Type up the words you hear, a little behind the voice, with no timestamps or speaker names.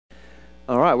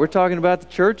All right, we're talking about the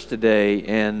church today,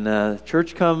 and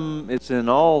it's in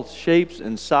all shapes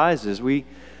and sizes. We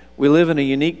live in a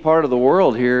unique part of the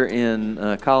world here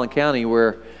in Collin County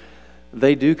where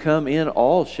they do come in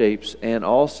all shapes and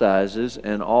all sizes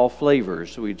and all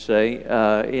flavors, we'd say.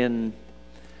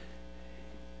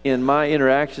 In my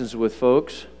interactions with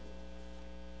folks,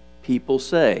 people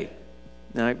say,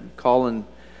 now Colin,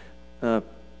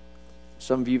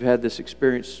 some of you have had this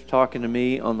experience talking to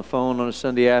me on the phone on a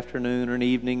Sunday afternoon or an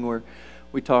evening where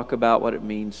we talk about what it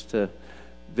means to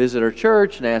visit our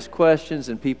church and ask questions,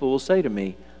 and people will say to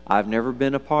me, I've never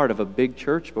been a part of a big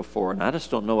church before, and I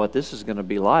just don't know what this is going to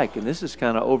be like, and this is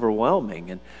kind of overwhelming,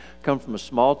 and I come from a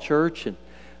small church, and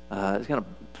it's kind of,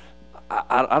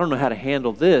 I don't know how to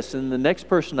handle this. And the next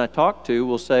person I talk to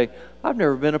will say, I've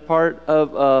never been a part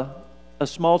of a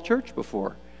small church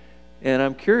before. And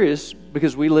I'm curious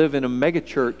because we live in a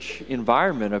megachurch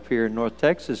environment up here in North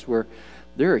Texas where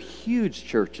there are huge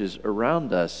churches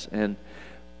around us, and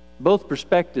both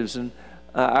perspectives. And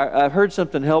I've heard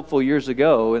something helpful years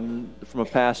ago from a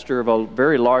pastor of a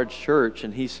very large church,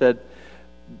 and he said,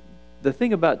 the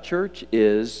thing about church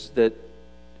is that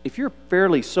if you're a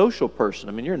fairly social person,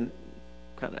 I mean, you're a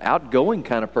kind of outgoing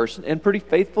kind of person and pretty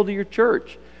faithful to your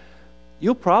church,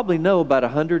 you'll probably know about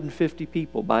 150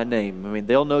 people by name. I mean,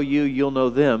 they'll know you, you'll know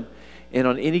them. And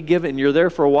on any given, you're there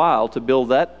for a while to build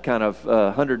that kind of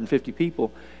 150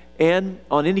 people. And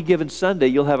on any given Sunday,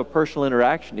 you'll have a personal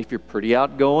interaction. If you're pretty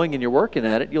outgoing and you're working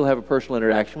at it, you'll have a personal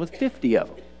interaction with 50 of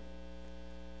them.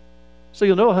 So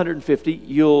you'll know 150,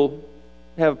 you'll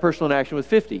have a personal interaction with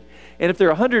 50. And if there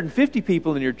are 150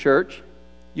 people in your church,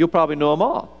 you'll probably know them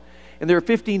all. And there are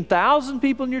 15,000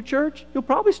 people in your church, you'll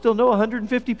probably still know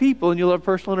 150 people, and you'll have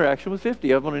personal interaction with 50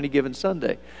 of them on any given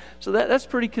Sunday. So that's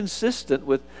pretty consistent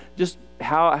with just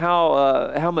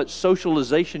how much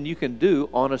socialization you can do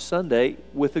on a Sunday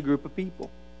with a group of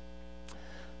people.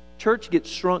 Church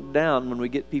gets shrunk down when we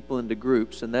get people into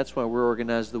groups, and that's why we're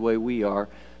organized the way we are,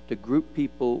 to group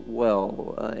people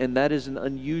well. And that is an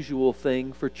unusual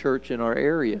thing for church in our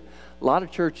area. A lot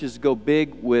of churches go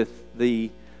big with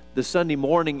the Sunday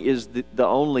morning is the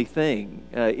only thing.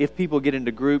 If people get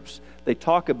into groups, they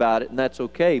talk about it, and that's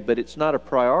okay, but it's not a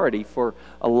priority for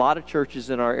a lot of churches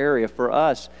in our area. For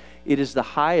us, it is the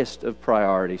highest of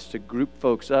priorities to group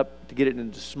folks up, to get it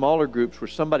into smaller groups where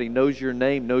somebody knows your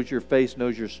name, knows your face,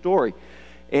 knows your story.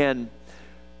 And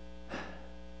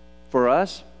for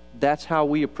us, that's how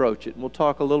we approach it. And we'll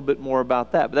talk a little bit more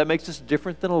about that. But that makes us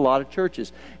different than a lot of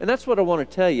churches. And that's what I want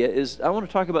to tell you is I want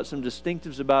to talk about some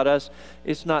distinctives about us.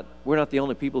 We're not the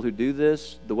only people who do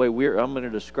this the way I'm going to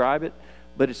describe it,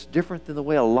 but it's different than the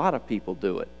way a lot of people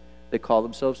do it. They call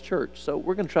themselves church. So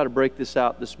we're going to try to break this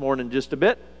out this morning just a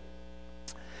bit.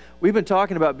 We've been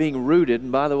talking about being rooted.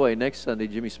 And by the way, next Sunday,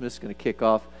 Jimmy Smith's going to kick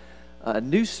off a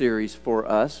new series for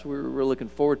us we're looking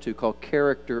forward to called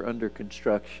Character Under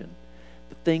Construction.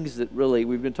 The things that really,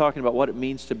 we've been talking about what it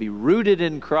means to be rooted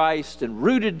in Christ and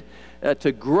rooted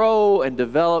to grow and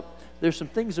develop. There's some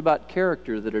things about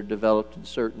character that are developed in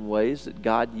certain ways that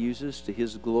God uses to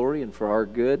His glory and for our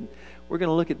good. We're going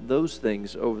to look at those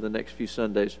things over the next few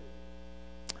Sundays.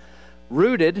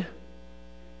 Rooted,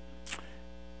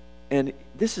 and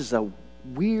this is a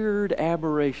weird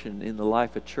aberration in the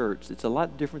life of church. It's a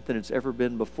lot different than it's ever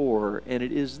been before, and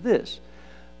it is this,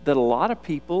 that a lot of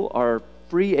people are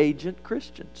free agent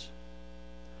Christians.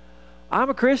 I'm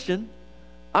a Christian.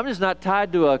 I'm just not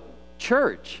tied to a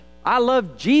church. I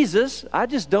love Jesus. I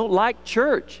just don't like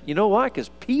church. You know why? Because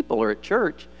people are at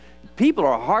church. People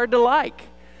are hard to like.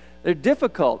 They're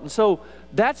difficult. And so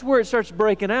that's where it starts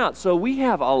breaking out. So we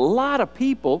have a lot of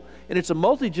people, and it's a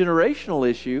multi-generational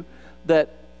issue, that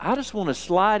I just want to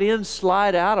slide in,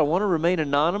 slide out. I want to remain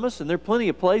anonymous. And there are plenty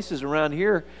of places around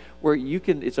here where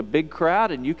it's a big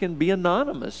crowd and you can be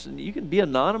anonymous. And you can be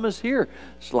anonymous here.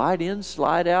 Slide in,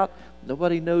 slide out.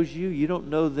 Nobody knows you. You don't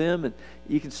know them. And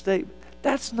you can stay.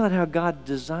 That's not how God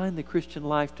designed the Christian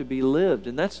life to be lived.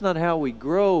 And that's not how we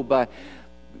grow.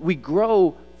 We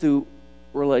grow through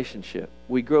relationship.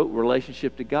 We grow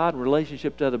relationship to God and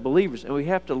relationship to other believers. And we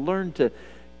have to learn to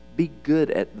be good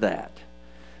at that.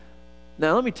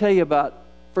 Now, let me tell you about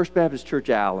First Baptist Church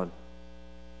Allen.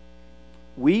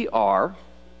 We are,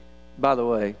 by the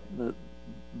way, the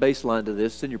baseline to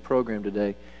this, it's in your program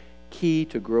today, key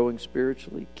to growing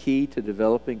spiritually, key to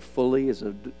developing fully as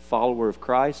a follower of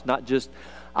Christ, not just,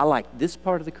 I like this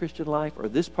part of the Christian life or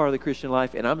this part of the Christian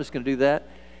life, and I'm just going to do that.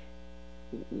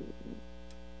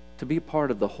 To be a part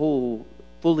of the whole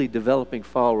fully developing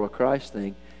follower of Christ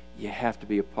thing, you have to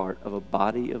be a part of a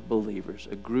body of believers,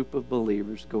 a group of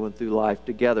believers going through life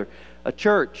together, a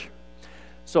church.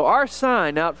 So our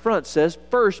sign out front says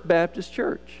First Baptist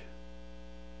Church.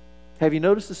 Have you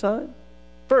noticed the sign?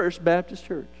 First Baptist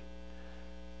Church.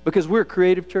 Because we're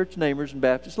Creative Church Namers and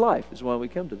Baptist Life is why we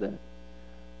come to that.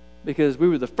 Because we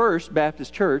were the first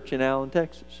Baptist church in Allen,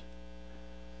 Texas.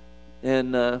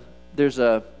 And there's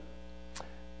a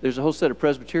whole set of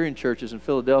Presbyterian churches in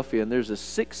Philadelphia, and there's a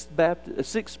sixth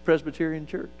Presbyterian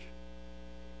church.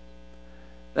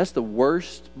 That's the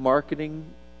worst marketing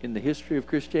in the history of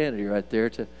Christianity right there.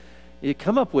 You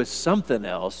come up with something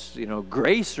else,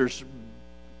 Grace or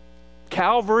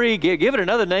Calvary, give it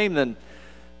another name than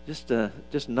just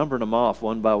numbering them off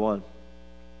one by one.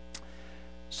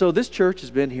 So this church has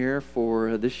been here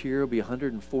for, this year will be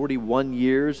 141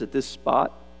 years at this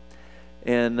spot.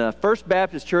 And First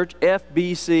Baptist Church,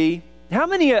 FBC. How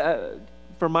many,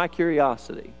 for my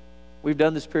curiosity, we've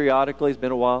done this periodically, it's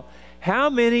been a while.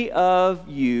 How many of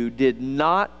you did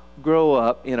not grow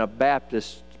up in a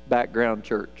Baptist background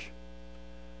church?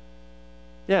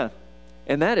 Yeah,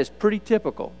 and that is pretty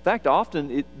typical. In fact,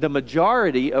 often the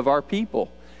majority of our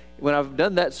people, when I've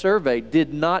done that survey,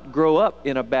 did not grow up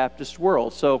in a Baptist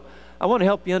world. So I want to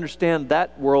help you understand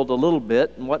that world a little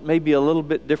bit and what may be a little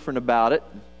bit different about it.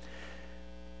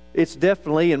 It's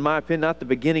definitely, in my opinion, not the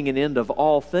beginning and end of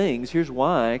all things. Here's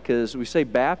why, because we say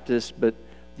Baptist, but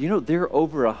there are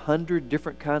over 100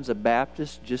 different kinds of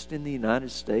Baptists just in the United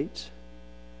States.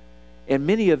 And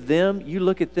many of them, you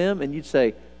look at them and you'd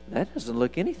say, that doesn't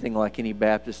look anything like any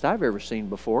Baptist I've ever seen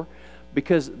before.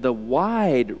 Because the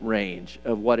wide range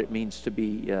of what it means to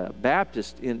be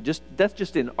Baptist, that's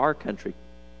just in our country.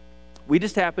 We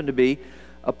just happen to be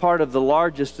a part of the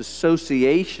largest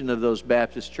association of those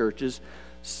Baptist churches,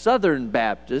 Southern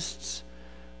Baptists,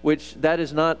 which that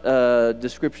is not a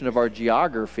description of our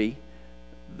geography.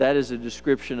 That is a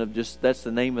description of that's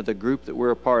the name of the group that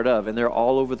we're a part of. And they're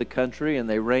all over the country, and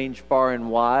they range far and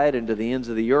wide and to the ends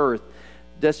of the earth.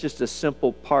 That's just a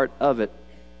simple part of it.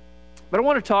 What I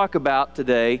want to talk about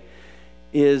today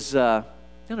is kind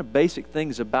of basic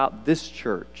things about this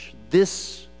church,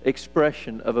 this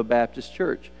expression of a Baptist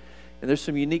church. And there's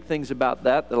some unique things about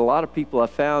that a lot of people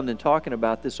I've found in talking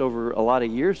about this over a lot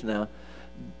of years now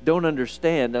don't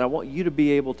understand. And I want you to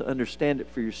be able to understand it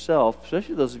for yourself,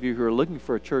 especially those of you who are looking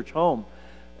for a church home.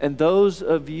 And those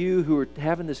of you who are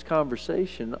having this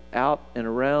conversation out and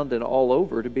around and all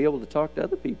over to be able to talk to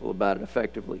other people about it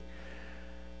effectively.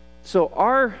 So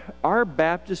our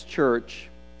Baptist church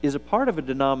is a part of a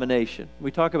denomination. We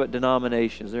talk about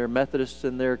denominations. There are Methodists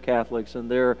and there are Catholics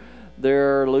and there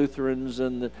are Lutherans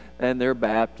and there are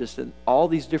Baptists and all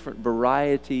these different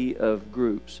variety of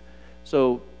groups.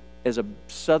 So as a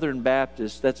Southern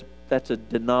Baptist, that's a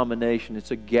denomination.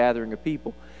 It's a gathering of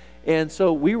people. And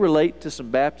so we relate to some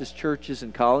Baptist churches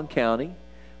in Collin County.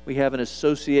 We have an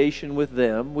association with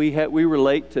them. We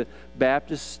relate to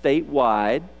Baptists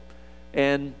statewide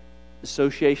and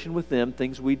association with them,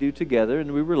 things we do together,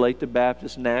 and we relate to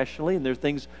Baptists nationally, and there are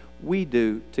things we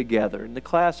do together. In the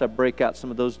class, I break out some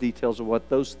of those details of what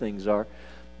those things are.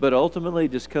 But ultimately,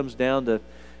 it just comes down to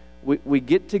we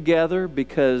get together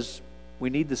because we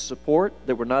need the support,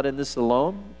 that we're not in this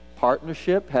alone.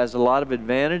 Partnership has a lot of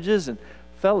advantages, and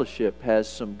fellowship has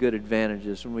some good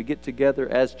advantages when we get together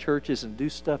as churches and do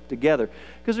stuff together.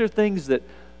 Because there are things that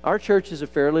our church is a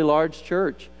fairly large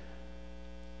church,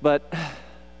 but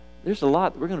there's a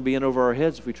lot that we're going to be in over our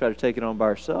heads if we try to take it on by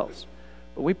ourselves.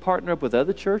 But we partner up with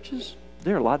other churches.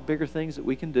 There are a lot bigger things that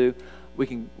we can do.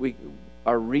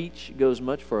 Our reach goes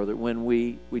much further when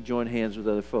we join hands with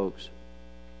other folks.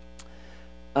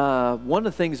 One of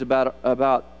the things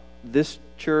about this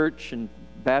church and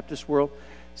Baptist world,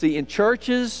 see, in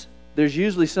churches, there's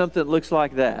usually something that looks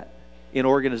like that in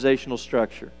organizational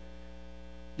structure.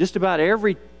 Just about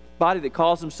everybody that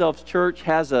calls themselves church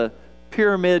has a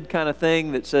pyramid kind of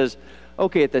thing that says,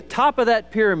 okay, at the top of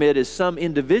that pyramid is some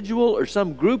individual or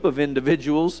some group of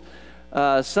individuals,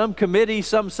 some committee,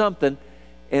 something,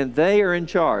 and they are in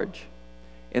charge.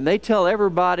 And they tell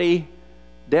everybody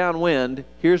downwind,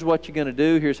 here's what you're going to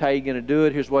do, here's how you're going to do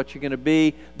it, here's what you're going to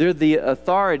be. They're the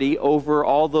authority over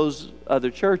all those other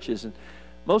churches. And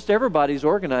most everybody's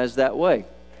organized that way,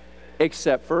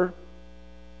 except for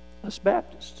us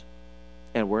Baptists.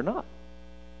 And we're not.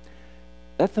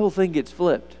 That whole thing gets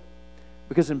flipped.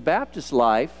 Because in Baptist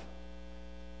life,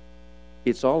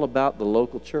 it's all about the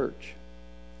local church.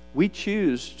 We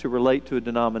choose to relate to a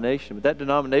denomination, but that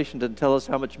denomination doesn't tell us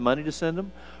how much money to send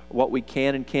them, or what we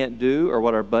can and can't do, or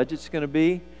what our budget's going to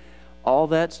be. All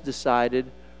that's decided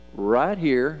right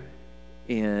here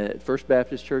in First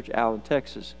Baptist Church, Allen,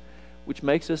 Texas, which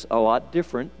makes us a lot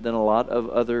different than a lot of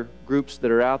other groups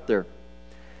that are out there.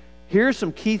 Here's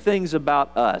some key things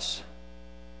about us.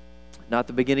 not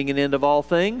the beginning and end of all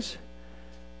things.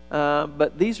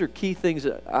 But these are key things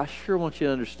that I sure want you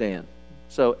to understand.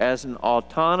 So as an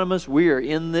autonomous, we are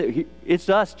it's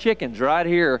us chickens right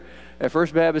here at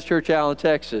First Baptist Church, Allen,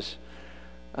 Texas.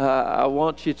 I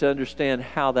want you to understand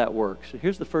how that works.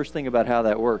 Here's the first thing about how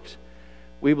that works.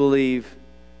 We believe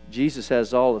Jesus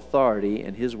has all authority,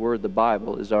 and His Word, the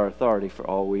Bible, is our authority for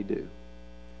all we do.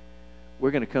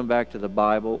 We're going to come back to the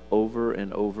Bible over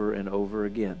and over and over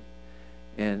again.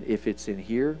 And if it's in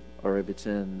here or if it's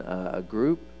in a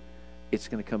group, it's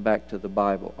going to come back to the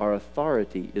Bible. Our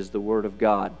authority is the Word of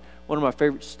God. One of my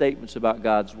favorite statements about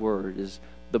God's Word is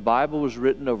the Bible was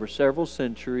written over several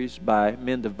centuries by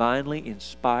men divinely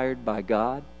inspired by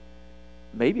God,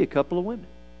 maybe a couple of women.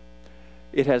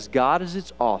 It has God as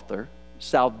its author,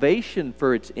 salvation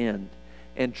for its end,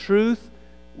 and truth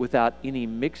without any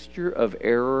mixture of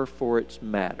error for its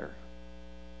matter.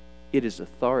 It is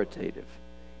authoritative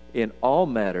in all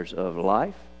matters of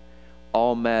life,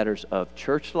 all matters of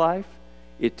church life.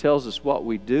 It tells us what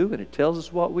we do and it tells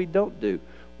us what we don't do.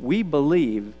 We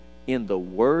believe in the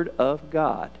Word of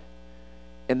God.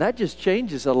 And that just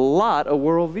changes a lot of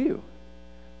worldview.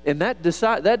 And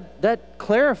that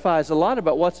clarifies a lot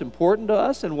about what's important to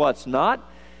us and what's not.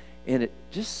 And it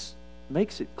just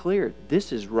makes it clear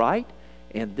this is right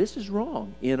and this is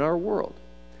wrong in our world.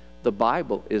 The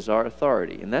Bible is our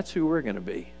authority, and that's who we're going to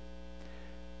be.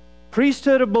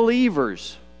 Priesthood of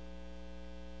believers.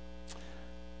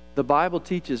 The Bible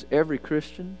teaches every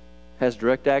Christian has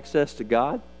direct access to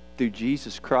God through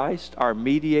Jesus Christ, our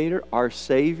mediator, our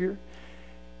Savior.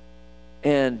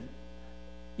 And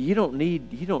you don't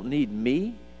need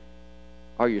me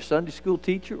or your Sunday school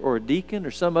teacher or a deacon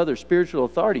or some other spiritual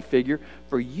authority figure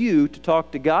for you to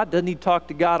talk to God. Doesn't need to talk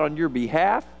to God on your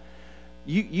behalf.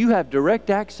 You have direct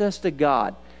access to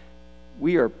God.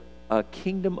 We are a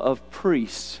kingdom of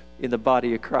priests in the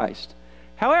body of Christ.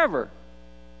 However,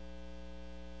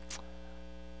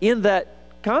 in that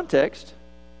context,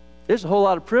 there's a whole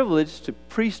lot of privilege to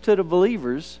priesthood of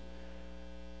believers.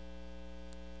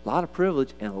 A lot of privilege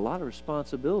and a lot of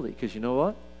responsibility. Because you know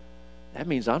what? That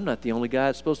means I'm not the only guy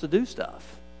that's supposed to do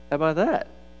stuff. How about that?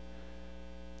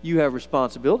 You have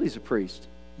responsibilities as a priest.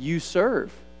 You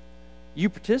serve. You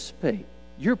participate.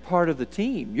 You're part of the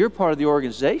team. You're part of the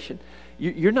organization.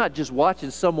 You're not just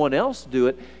watching someone else do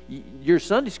it. Your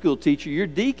Sunday school teacher, your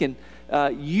deacon,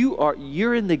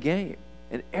 you're in the game.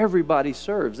 And everybody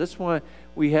serves. That's why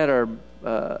we had our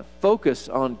focus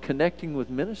on connecting with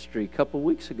ministry a couple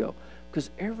weeks ago. Because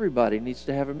everybody needs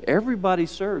to have them. Everybody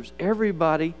serves.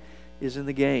 Everybody is in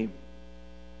the game.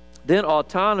 Then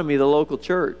autonomy of the local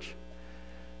church.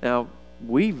 Now,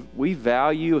 we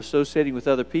value associating with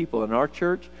other people. In our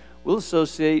church, we'll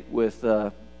associate with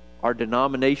our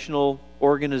denominational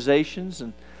organizations,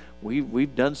 and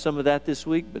we've done some of that this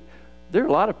week. But there are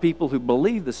a lot of people who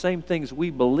believe the same things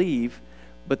we believe,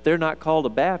 but they're not called a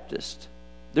Baptist.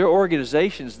 They're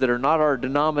organizations that are not our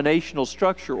denominational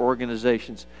structure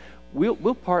organizations.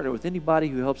 We'll partner with anybody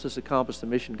who helps us accomplish the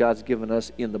mission God's given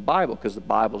us in the Bible, because the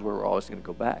Bible is where we're always going to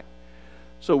go back.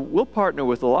 So we'll partner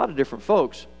with a lot of different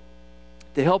folks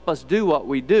to help us do what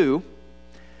we do.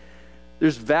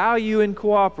 There's value in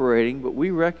cooperating, but we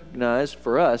recognize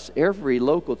for us, every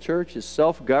local church is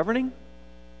self-governing,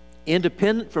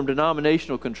 independent from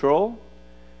denominational control,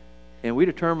 and we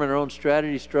determine our own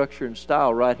strategy, structure, and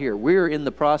style right here. We're in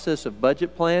the process of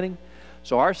budget planning.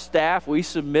 So our staff, we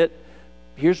submit,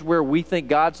 here's where we think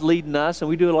God's leading us, and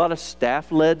we do a lot of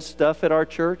staff-led stuff at our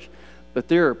church. But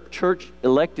there are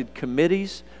church-elected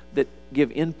committees that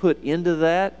give input into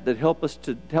that help us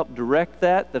to help direct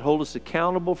that hold us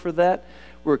accountable for that.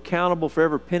 We're accountable for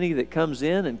every penny that comes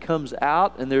in and comes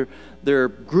out, and there are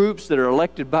groups that are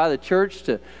elected by the church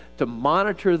to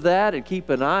monitor that and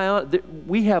keep an eye on it.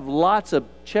 We have lots of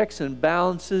checks and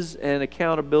balances and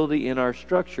accountability in our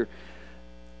structure.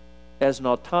 As an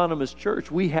autonomous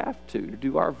church, we have to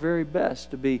do our very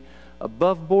best to be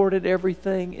above board at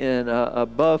everything and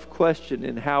above question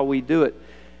in how we do it.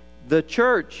 The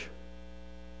church,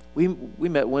 we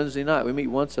met Wednesday night. We meet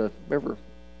once every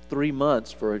 3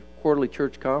 months for a quarterly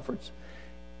church conference.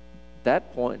 At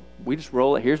that point, we just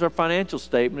roll it. Here's our financial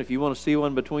statement. If you want to see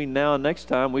one between now and next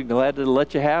time, we're glad to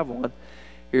let you have one.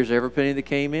 Here's every penny that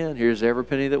came in. Here's every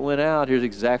penny that went out. Here's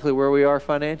exactly where we are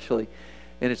financially.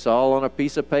 And it's all on a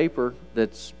piece of paper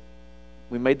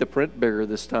we made the print bigger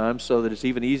this time so that it's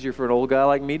even easier for an old guy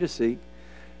like me to see.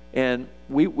 And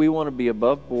we want to be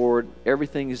above board.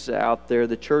 Everything is out there.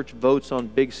 The church votes on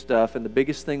big stuff, and the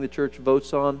biggest thing the church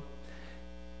votes on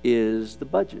is the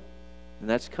budget. And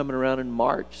that's coming around in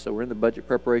March. So we're in the budget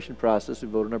preparation process. We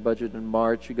vote on our budget in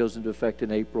March. It goes into effect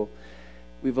in April.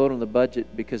 We vote on the budget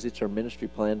because it's our ministry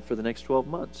plan for the next 12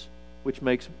 months, which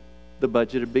makes the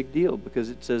budget a big deal because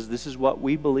it says this is what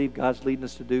we believe God's leading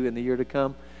us to do in the year to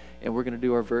come, and we're going to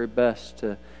do our very best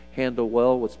to handle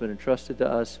well what's been entrusted to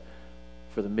us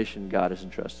for the mission God has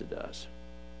entrusted to us.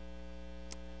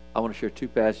 I want to share two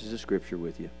passages of Scripture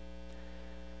with you.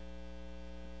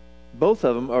 Both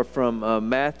of them are from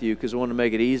Matthew because I want to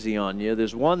make it easy on you.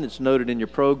 There's one that's noted in your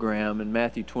program in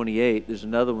Matthew 28. There's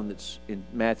another one that's in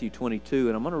Matthew 22.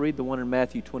 And I'm going to read the one in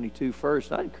Matthew 22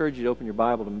 first. I encourage you to open your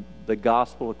Bible to the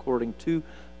Gospel according to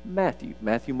Matthew.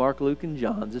 Matthew, Mark, Luke, and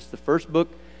John. This is the first book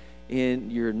in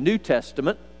your New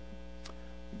Testament.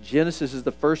 Genesis is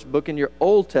the first book in your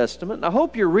Old Testament. And I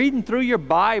hope you're reading through your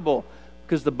Bible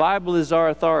because the Bible is our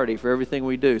authority for everything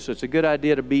we do. So it's a good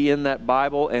idea to be in that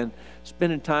Bible and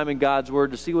spending time in God's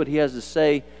Word to see what He has to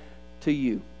say to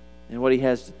you and what He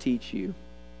has to teach you.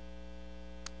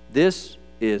 This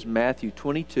is Matthew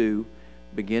 22,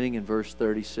 beginning in verse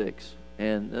 36.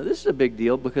 And this is a big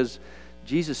deal because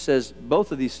Jesus says,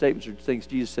 both of these statements are things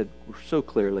Jesus said so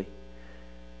clearly.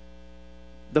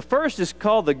 The first is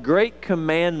called the Great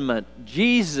Commandment.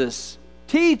 Jesus,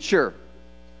 teacher,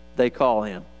 they call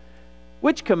Him.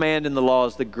 Which command in the law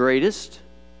is the greatest?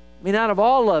 I mean, out of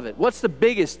all of it, what's the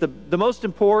biggest, the most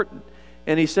important?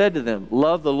 And He said to them,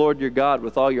 love the Lord your God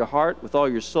with all your heart, with all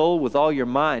your soul, with all your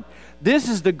mind. This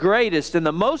is the greatest and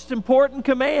the most important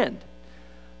command.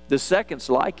 The second's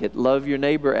like it, love your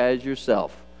neighbor as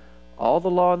yourself. All the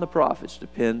law and the prophets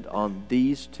depend on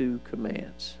these two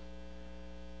commands.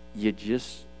 You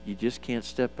just can't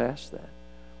step past that.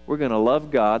 We're going to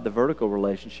love God, the vertical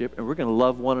relationship, and we're going to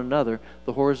love one another,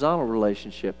 the horizontal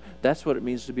relationship. That's what it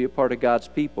means to be a part of God's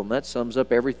people. And that sums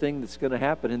up everything that's going to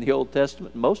happen in the Old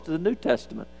Testament and most of the New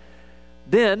Testament.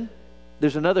 Then,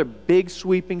 there's another big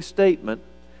sweeping statement.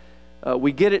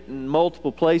 We get it in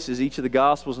multiple places, each of the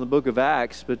Gospels in the book of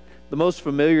Acts, but the most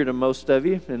familiar to most of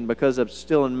you, and because I'm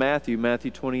still in Matthew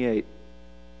 28.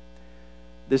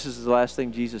 This is the last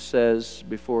thing Jesus says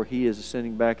before He is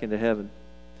ascending back into heaven,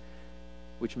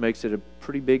 which makes it a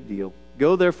pretty big deal.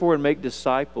 Go therefore and make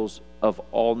disciples of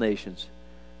all nations,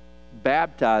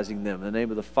 baptizing them in the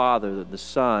name of the Father, the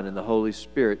Son, and the Holy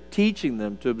Spirit, teaching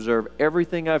them to observe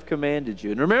everything I've commanded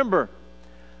you. And remember,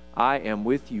 I am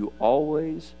with you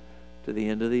always to the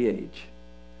end of the age.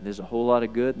 And there's a whole lot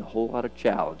of good and a whole lot of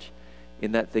challenge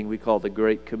in that thing we call the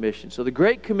Great Commission. So the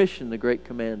Great Commission, the Great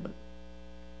Commandment.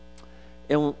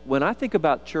 And when I think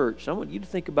about church, I want you to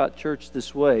think about church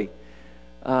this way.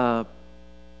 I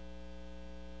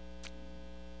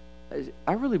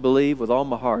really believe with all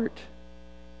my heart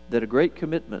that a great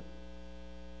commitment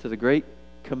to the Great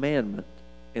Commandment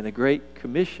and the Great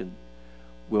Commission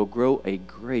will grow a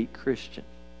great Christian.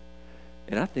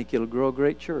 And I think it'll grow a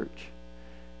great church.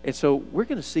 And so we're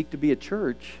going to seek to be a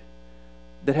church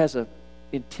that has an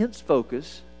intense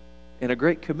focus and a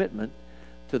great commitment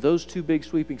to those two big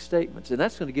sweeping statements. And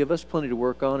that's going to give us plenty to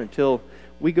work on until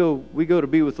we go to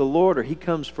be with the Lord or He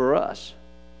comes for us.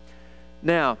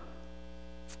 Now,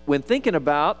 when thinking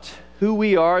about who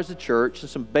we are as a church and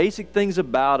some basic things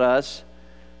about us,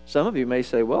 some of you may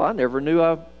say, well, I never knew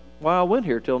why I went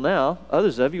here till now.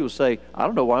 Others of you will say, I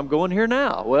don't know why I'm going here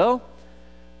now. Well,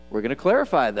 we're going to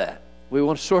clarify that. We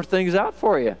want to sort things out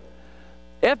for you.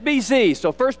 FBC,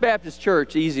 so First Baptist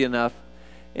Church, easy enough.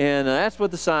 And that's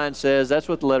what the sign says. That's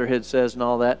what the letterhead says and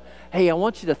all that. Hey, I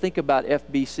want you to think about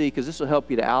FBC because this will help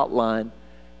you to outline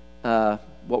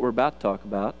what we're about to talk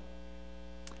about.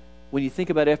 When you think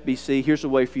about FBC, here's a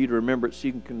way for you to remember it so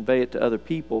you can convey it to other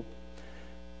people.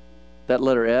 That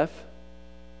letter F,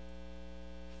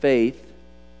 faith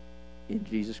in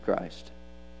Jesus Christ.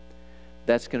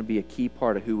 That's going to be a key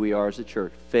part of who we are as a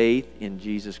church. Faith in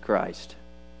Jesus Christ.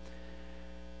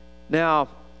 Now,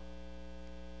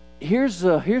 here's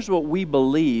what we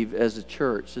believe as a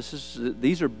church.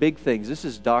 These are big things. This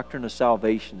is doctrine of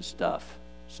salvation stuff.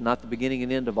 It's not the beginning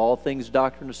and end of all things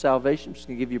doctrine of salvation. I'm just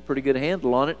going to give you a pretty good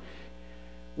handle on it.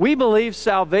 We believe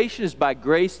salvation is by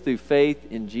grace through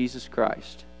faith in Jesus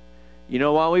Christ. You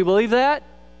know why we believe that?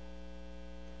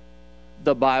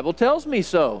 The Bible tells me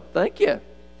so. Thank you.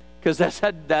 Because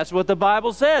that's what the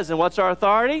Bible says. And what's our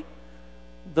authority?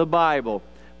 The Bible.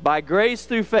 By grace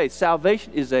through faith.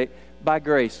 Salvation is by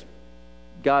grace.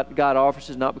 God offers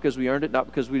it not because we earned it, not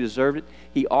because we deserved it.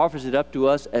 He offers it up to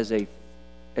us as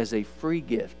a free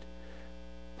gift,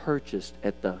 purchased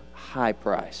at the high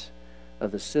price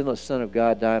of the sinless Son of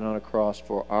God dying on a cross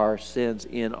for our sins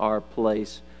in our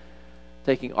place,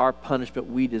 taking our punishment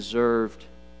we deserved,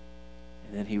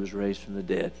 and then He was raised from the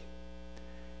dead.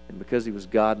 And because he was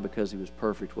God and because he was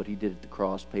perfect, what he did at the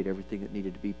cross paid everything that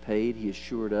needed to be paid. He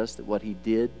assured us that what he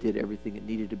did everything that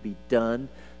needed to be done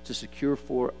to secure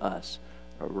for us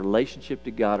our relationship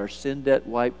to God, our sin debt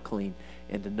wiped clean,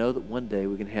 and to know that one day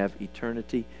we can have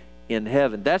eternity in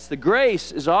heaven. That's the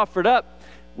grace is offered up.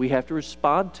 We have to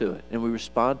respond to it, and we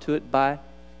respond to it by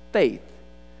faith.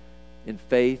 And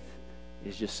faith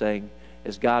is just saying,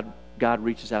 as God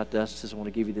reaches out to us and says, I want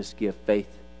to give you this gift, faith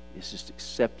is just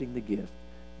accepting the gift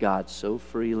God so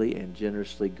freely and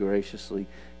generously, graciously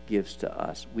gives to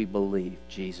us. We believe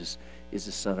Jesus is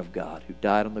the Son of God who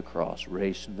died on the cross,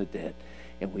 raised from the dead,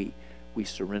 and we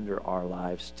surrender our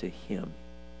lives to him.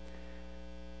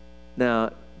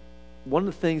 Now, one of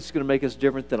the things that's going to make us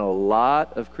different than a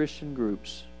lot of Christian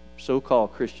groups,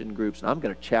 so-called Christian groups, and I'm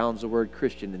going to challenge the word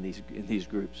Christian in these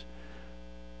groups,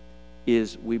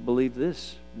 is we believe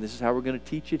this, and this is how we're going to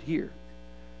teach it here.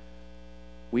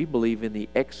 We believe in the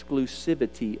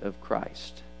exclusivity of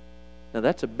Christ. Now,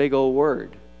 that's a big old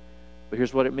word, but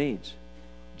here's what it means.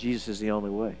 Jesus is the only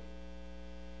way.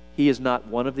 He is not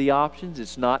one of the options.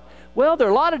 It's not, well, there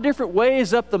are a lot of different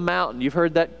ways up the mountain. You've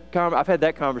heard that. I've had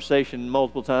that conversation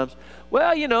multiple times.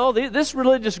 Well, you know, this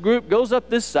religious group goes up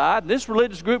this side, and this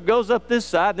religious group goes up this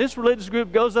side, and this religious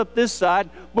group goes up this side.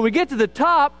 When we get to the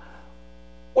top,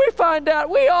 we find out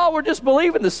we all were just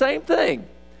believing the same thing.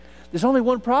 There's only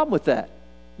one problem with that.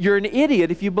 You're an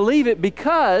idiot if you believe it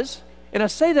because, and I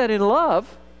say that in love,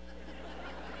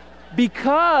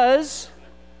 because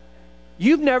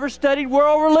you've never studied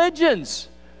world religions.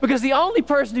 Because the only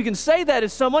person who can say that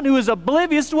is someone who is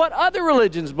oblivious to what other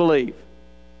religions believe.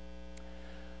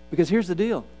 Because here's the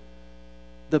deal.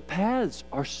 The paths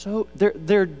are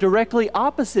they're directly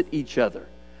opposite each other.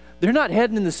 They're not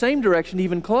heading in the same direction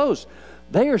even close.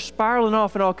 They are spiraling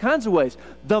off in all kinds of ways.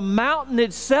 The mountain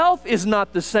itself is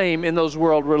not the same in those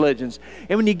world religions.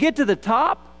 And when you get to the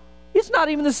top, it's not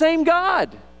even the same God.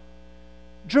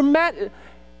 Dramatic.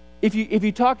 If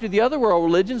you talk to the other world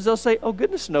religions, they'll say, oh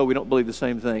goodness, no, we don't believe the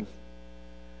same thing.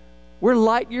 We're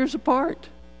light years apart.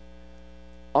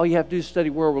 All you have to do is study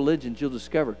world religions. You'll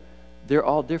discover they're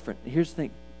all different. Here's the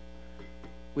thing.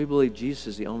 We believe Jesus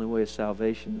is the only way of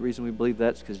salvation. The reason we believe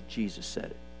that is because Jesus said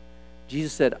it.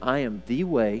 Jesus said, I am the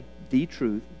way, the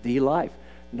truth, the life.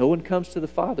 No one comes to the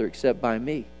Father except by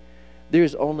me. There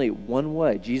is only one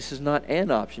way. Jesus is not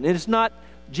an option. It is not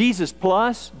Jesus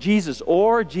plus, Jesus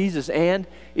or, Jesus and.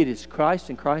 It is Christ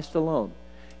and Christ alone.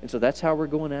 And so that's how we're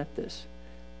going at this.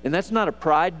 And that's not a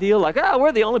pride deal like,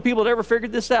 we're the only people that ever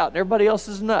figured this out and everybody else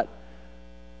is a nut.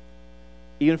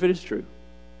 Even if it is true.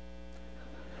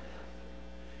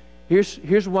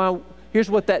 Here's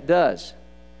what that does.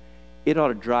 It ought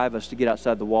to drive us to get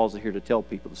outside the walls of here to tell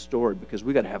people the story, because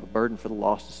we got to have a burden for the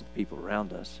lostness of the people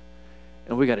around us.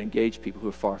 And we got to engage people who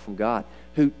are far from God,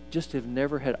 who just have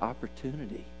never had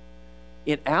opportunity.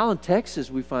 In Allen,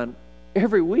 Texas, we find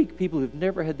every week people who've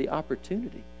never had the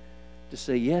opportunity to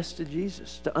say yes to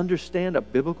Jesus, to understand a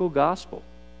biblical gospel.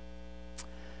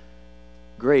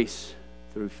 Grace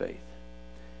through faith.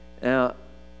 Now,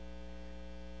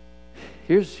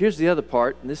 here's the other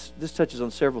part, and this touches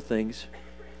on several things.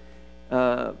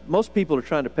 Most people are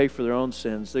trying to pay for their own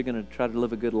sins. They're going to try to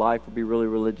live a good life or be really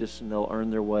religious, and they'll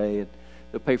earn their way, and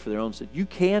they'll pay for their own sins. You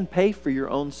can pay for your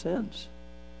own sins.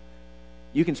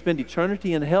 You can spend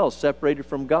eternity in hell separated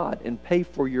from God and pay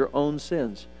for your own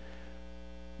sins.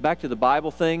 Back to the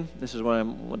Bible thing, this is what I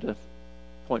want to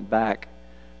point back.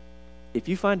 If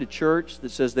you find a church that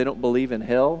says they don't believe in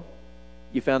hell,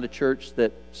 you found a church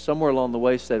that somewhere along the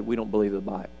way said, we don't believe the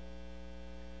Bible.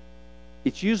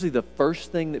 It's usually the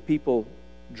first thing that people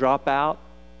drop out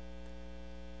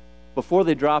before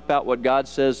they drop out what God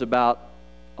says about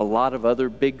a lot of other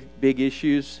big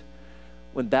issues.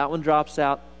 When that one drops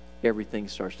out, everything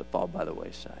starts to fall by the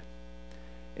wayside.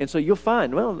 And so you'll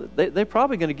find, well, they're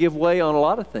probably going to give way on a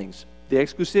lot of things. The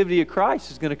exclusivity of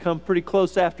Christ is going to come pretty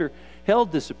close after hell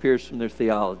disappears from their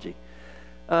theology.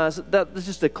 So that's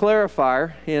just a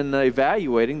clarifier in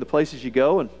evaluating the places you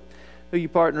go and who you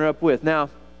partner up with.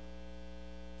 Now,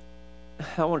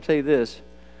 I want to tell you this.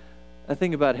 I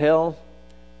think about hell.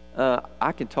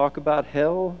 I can talk about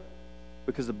hell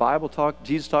because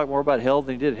Jesus talked more about hell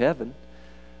than he did heaven.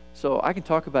 So I can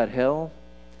talk about hell,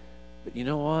 but you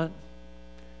know what?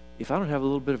 If I don't have a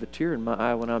little bit of a tear in my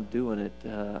eye when I'm doing it,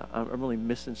 I'm really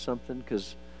missing something,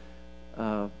 because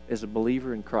as a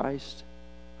believer in Christ,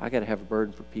 I got to have a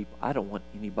burden for people. I don't want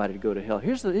anybody to go to hell.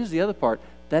 Here's the other part.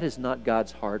 That is not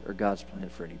God's heart or God's plan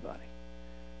for anybody.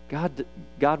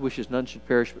 God wishes none should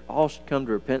perish, but all should come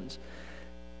to repentance.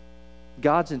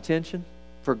 God's intention,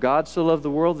 for God so loved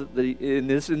the world that in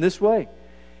this way,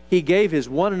 He gave His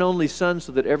one and only Son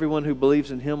so that everyone who believes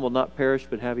in Him will not perish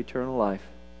but have eternal life.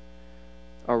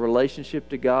 Our relationship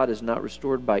to God is not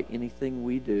restored by anything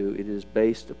we do. It is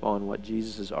based upon what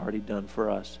Jesus has already done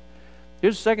for us.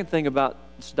 Here's the second thing about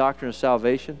this doctrine of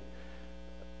salvation.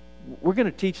 We're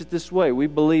going to teach it this way. We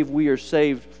believe we are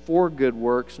saved for good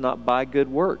works, not by good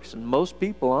works. And most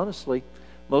people, honestly,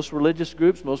 most religious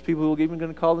groups, most people who are even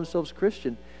going to call themselves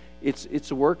Christian,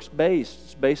 it's works-based.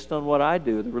 It's based on what I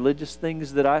do, the religious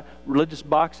things religious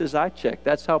boxes I check.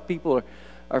 That's how people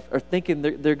are thinking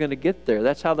they're going to get there.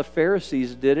 That's how the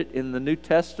Pharisees did it in the New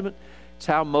Testament. It's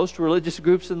how most religious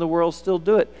groups in the world still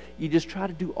do it. You just try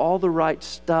to do all the right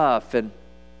stuff, and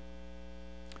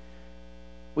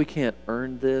we can't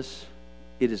earn this.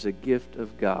 It is a gift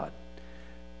of God.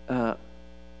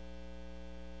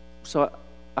 So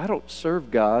I don't serve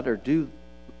God or do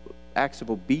acts of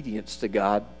obedience to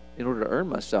God in order to earn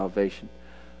my salvation.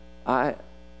 I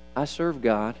serve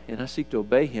God and I seek to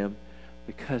obey Him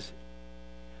because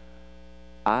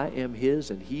I am His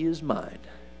and He is mine.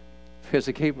 Because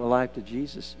I gave my life to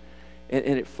Jesus. And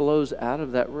it flows out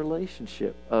of that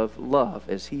relationship of love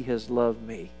as He has loved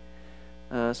me.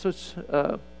 So it's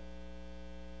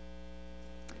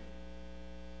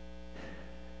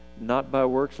not by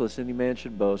works, lest any man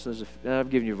should boast. I've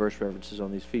given you verse references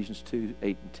on these, Ephesians 2,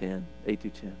 8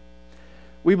 through 10.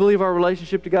 We believe our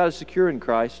relationship to God is secure in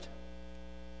Christ.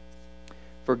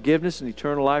 Forgiveness and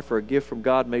eternal life are a gift from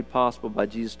God made possible by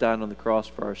Jesus dying on the cross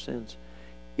for our sins.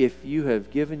 If you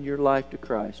have given your life to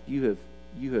Christ, you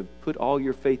have put all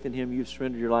your faith in Him, you've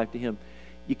surrendered your life to Him.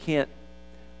 You can't,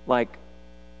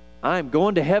 I'm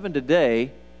going to heaven today,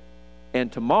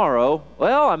 and tomorrow,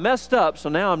 well, I messed up, so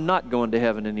now I'm not going to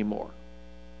heaven anymore.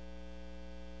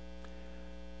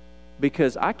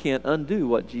 Because I can't undo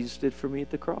what Jesus did for me at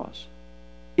the cross.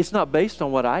 It's not based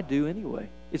on what I do anyway.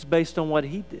 It's based on what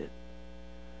He did.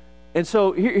 And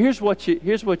so here's what you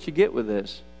get with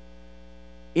this.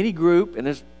 Any group, and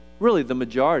there's really the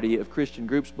majority of Christian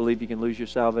groups believe you can lose your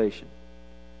salvation.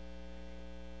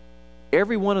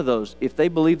 Every one of those, if they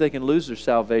believe they can lose their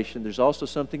salvation, there's also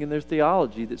something in their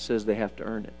theology that says they have to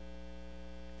earn it.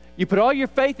 You put all your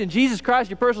faith in Jesus Christ,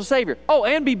 your personal Savior. Oh,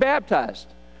 and be baptized.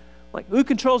 Who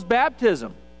controls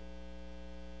baptism?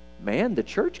 Man, the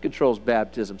church controls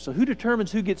baptism. So who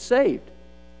determines who gets saved?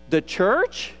 The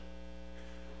church?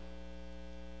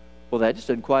 Well, that just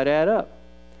doesn't quite add up.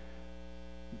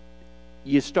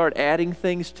 You start adding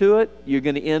things to it, you're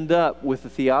going to end up with the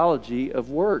theology of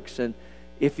works. And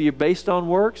if you're based on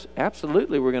works,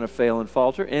 absolutely we're going to fail and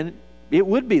falter, and it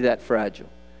would be that fragile.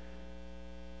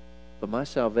 But my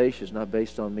salvation is not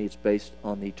based on me. It's based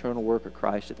on the eternal work of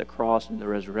Christ at the cross and the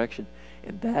resurrection,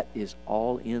 and that is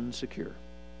all insecure.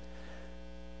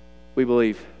 We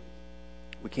believe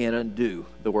we can't undo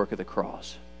the work of the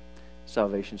cross.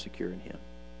 Salvation secure in Him.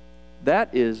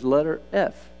 That is letter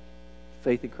F,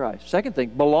 faith in Christ. Second thing,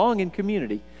 belong in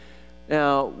community.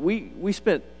 Now, we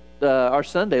spent our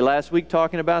Sunday last week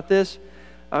talking about this.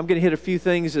 I'm going to hit a few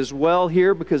things as well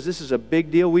here because this is a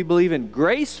big deal. We believe in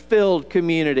grace-filled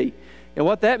community. And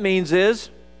what that means is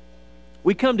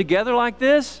we come together like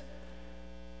this,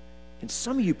 and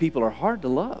some of you people are hard to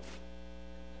love.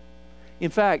 In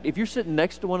fact, if you're sitting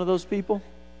next to one of those people,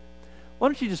 why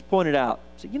don't you just point it out?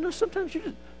 Say, sometimes you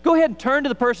just go ahead and turn to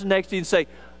the person next to you and say,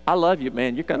 I love you,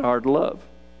 man. You're kind of hard to love.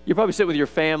 You're probably sitting with your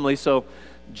family, so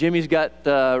Jimmy's got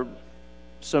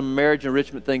some marriage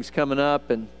enrichment things coming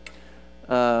up, and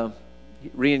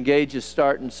re-engage is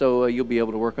starting, so you'll be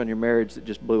able to work on your marriage that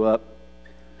just blew up.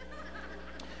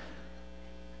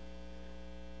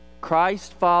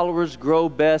 Christ followers grow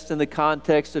best in the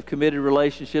context of committed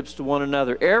relationships to one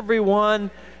another.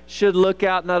 Everyone should look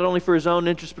out not only for his own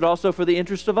interest, but also for the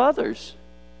interest of others.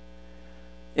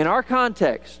 In our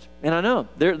context, and I know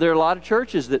there are a lot of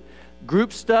churches that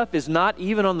group stuff is not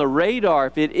even on the radar.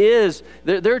 If it is,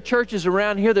 there are churches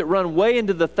around here that run way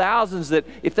into the thousands that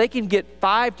if they can get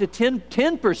 5 to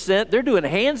 10%, they're doing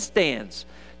handstands.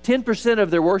 10%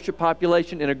 of their worship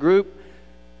population in a group,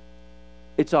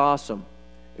 it's awesome.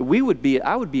 I would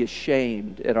be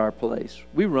ashamed at our place.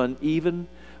 We run even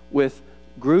with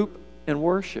group and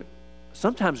worship.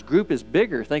 Sometimes group is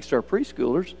bigger thanks to our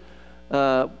preschoolers.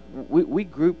 We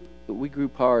group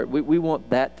hard. We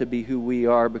want that to be who we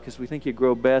are because we think you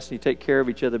grow best and you take care of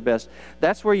each other best.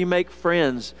 That's where you make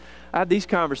friends. I have these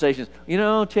conversations.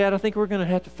 Chad, I think we're going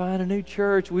to have to find a new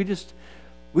church. We just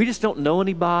don't know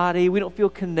anybody. We don't feel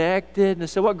connected. And I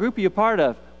said, what group are you a part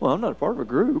of? Well, I'm not a part of a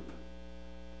group.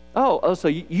 Oh, so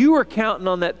you were counting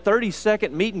on that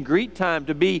 30-second meet and greet time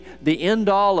to be the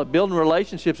end-all of building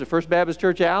relationships at First Baptist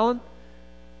Church Allen?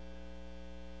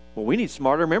 Well, we need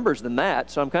smarter members than that,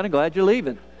 so I'm kind of glad you're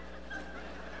leaving.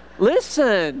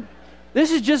 Listen,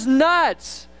 this is just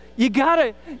nuts. You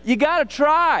gotta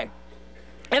try.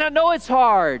 And I know it's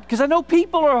hard, because I know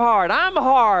people are hard. I'm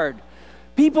hard.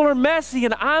 People are messy,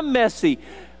 and I'm messy.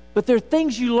 But there are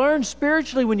things you learn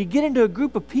spiritually when you get into a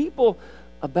group of people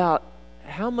about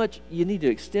how much you need to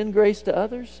extend grace to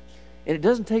others. And it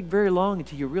doesn't take very long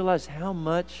until you realize how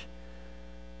much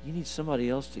you need somebody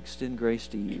else to extend grace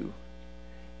to you.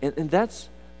 And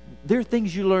there are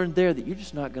things you learn there that you're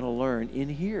just not going to learn in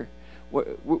here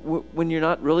when you're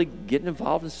not really getting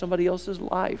involved in somebody else's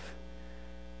life.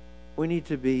 We need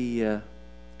to be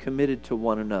committed to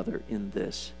one another in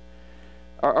this.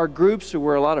 Our groups are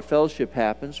where a lot of fellowship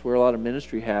happens, where a lot of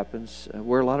ministry happens,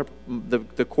 where a lot of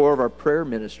the core of our prayer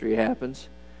ministry happens.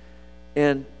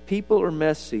 And people are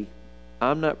messy.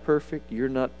 I'm not perfect. You're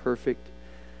not perfect.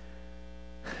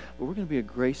 But we're going to be a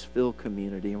grace-filled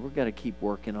community, and we're going to keep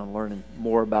working on learning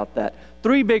more about that.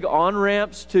 3 big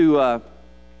on-ramps to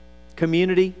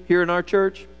community here in our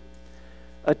church.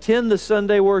 Attend the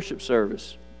Sunday worship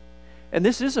service. And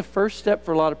this is a first step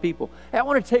for a lot of people. Hey, I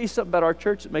want to tell you something about our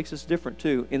church that makes us different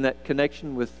too in that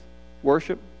connection with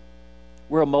worship.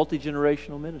 We're a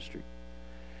multi-generational ministry.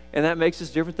 And that makes us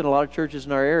different than a lot of churches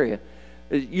in our area.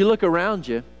 You look around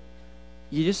you,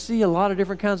 you just see a lot of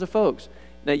different kinds of folks.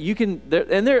 Now you can,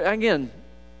 and they're, again,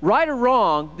 right or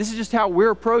wrong, this is just how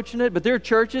we're approaching it, but there are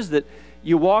churches that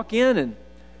you walk in and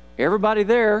everybody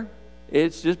there,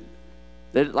 it's just,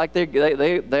 they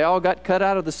all got cut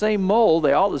out of the same mold.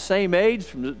 They all the same age.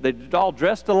 They're all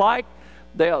dressed alike.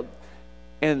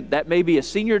 And that may be a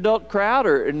senior adult crowd,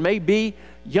 or it may be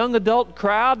young adult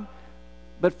crowd.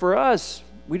 But for us,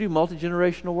 we do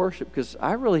multi-generational worship, because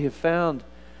I really have found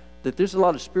that there's a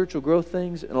lot of spiritual growth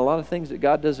things and a lot of things that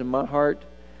God does in my heart,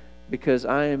 because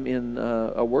I am in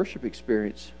a worship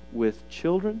experience with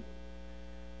children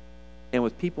and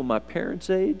with people my parents'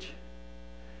 age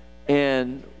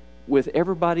and with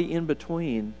everybody in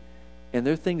between. And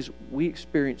there are things we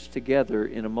experience together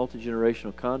in a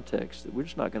multi-generational context that we're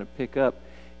just not going to pick up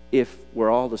if we're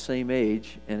all the same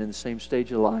age and in the same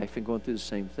stage of life and going through the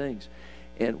same things.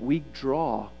 And we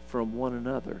draw from one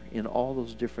another in all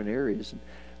those different areas. And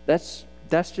that's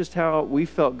just how we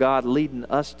felt God leading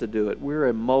us to do it. We're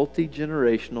a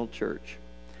multi-generational church.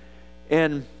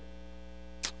 And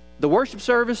the worship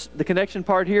service, the connection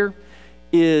part here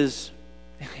is,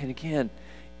 and again,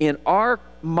 in our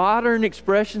modern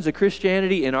expressions of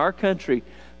Christianity in our country,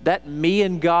 that me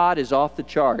and God is off the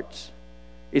charts.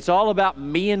 It's all about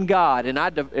me and God.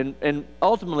 And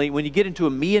ultimately, when you get into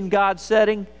a me and God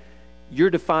setting,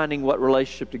 you're defining what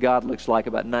relationship to God looks like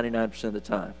about 99% of the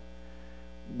time.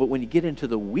 But when you get into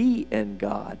the we and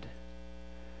God,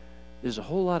 there's a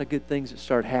whole lot of good things that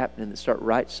start happening, that start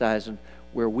right-sizing,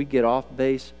 where we get off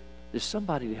base. There's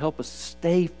somebody to help us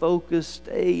stay focused,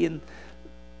 stay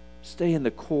in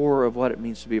the core of what it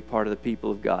means to be a part of the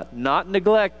people of God. Not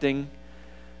neglecting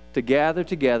to gather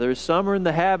together, as some are in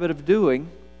the habit of doing,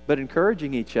 but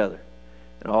encouraging each other.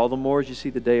 And all the more as you see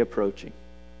the day approaching.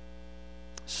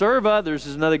 Serve others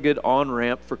is another good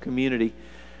on-ramp for community.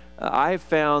 I have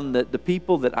found that the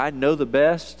people that I know the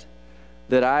best,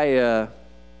 and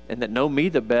that know me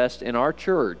the best in our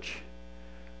church,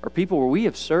 are people where we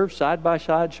have served side by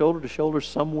side, shoulder to shoulder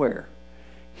somewhere,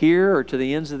 here or to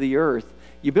the ends of the earth.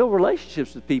 You build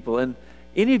relationships with people. And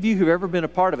any of you who've ever been a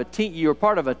part of a team, you're a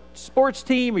part of a sports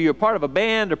team, or you're a part of a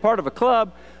band, or part of a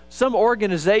club, some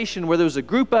organization where there's a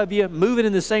group of you moving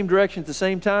in the same direction at the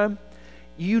same time,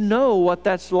 you know what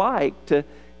that's like,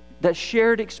 that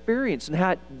shared experience, and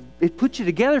how it puts you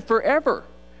together forever.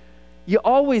 You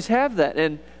always have that.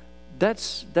 And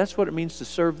that's what it means to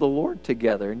serve the Lord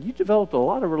together. And you develop a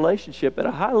lot of relationship at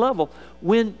a high level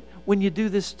when you do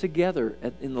this together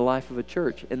in the life of a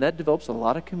church. And that develops a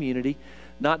lot of community,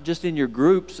 not just in your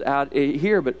groups out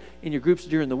here, but in your groups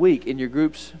during the week, in your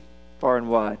groups far and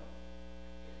wide.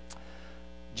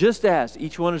 Just as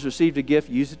each one has received a gift,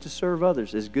 use it to serve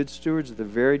others as good stewards of the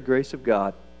varied grace of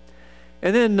God.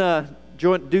 And then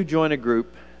join a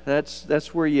group.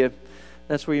 That's where you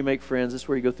make friends. That's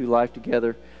where you go through life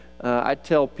together. I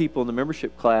tell people in the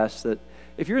membership class that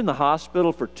if you're in the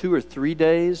hospital for 2 or 3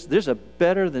 days, there's a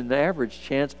better than average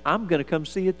chance I'm going to come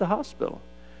see you at the hospital.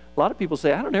 A lot of people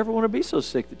say, I don't ever want to be so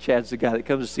sick that Chad's the guy that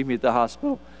comes to see me at the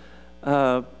hospital.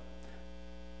 But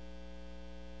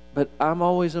I'm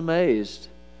always amazed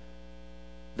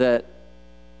that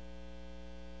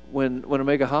when I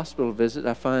make a hospital visit,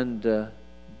 I find the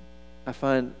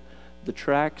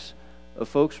tracks of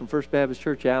folks from First Baptist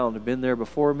Church Allen have been there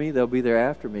before me. They'll be there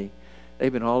after me.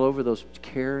 They've been all over those,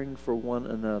 caring for one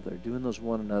another, doing those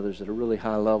one another's at a really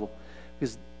high level.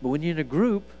 But when you're in a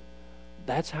group,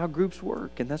 that's how groups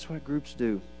work, and that's what groups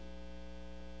do.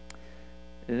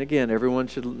 And again, everyone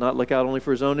should not look out only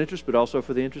for his own interest, but also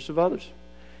for the interests of others.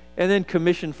 And then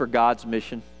commission for God's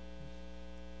mission.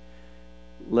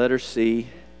 Letter C.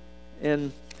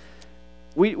 And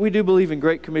we do believe in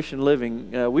Great Commission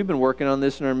living. We've been working on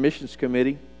this in our missions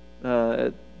committee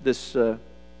the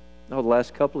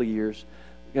last couple of years,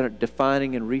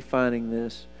 defining and refining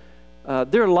this.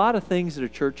 There are a lot of things that a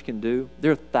church can do.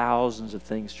 There are thousands of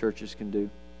things churches can do.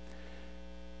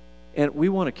 And we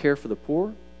want to care for the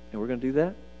poor, and we're going to do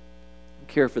that.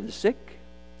 Care for the sick.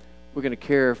 We're going to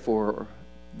care for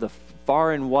the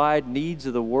far and wide needs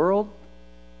of the world.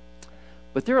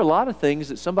 But there are a lot of things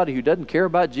that somebody who doesn't care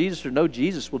about Jesus or know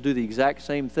Jesus will do the exact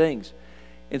same things.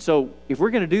 And so if we're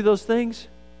going to do those things,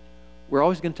 we're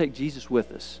always going to take Jesus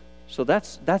with us. So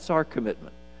that's our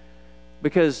commitment.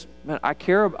 Because, man, I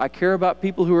care about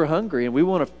people who are hungry, and we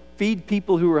want to feed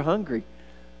people who are hungry.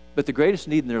 But the greatest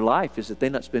need in their life is that they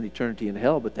not spend eternity in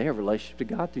hell, but they have a relationship to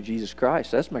God through Jesus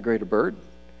Christ. That's my greater burden.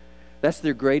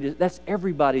 That's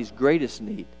everybody's greatest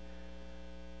need.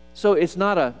 So it's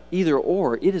not a either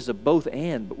or, it is a both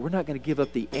and, but we're not going to give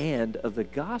up the and of the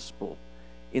gospel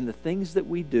in the things that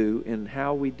we do and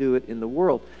how we do it in the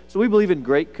world. So we believe in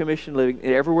Great Commission living.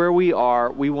 Everywhere we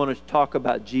are, we want to talk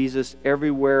about Jesus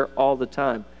everywhere, all the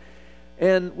time.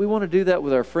 And we want to do that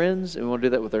with our friends, and we want to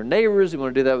do that with our neighbors, and we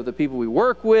want to do that with the people we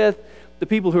work with, the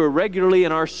people who are regularly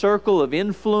in our circle of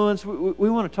influence. We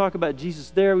want to talk about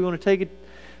Jesus there. We want to take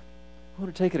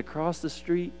it across the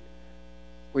street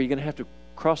where you're going to have to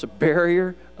cross a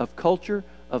barrier of culture,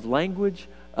 of language,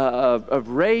 of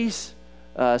race,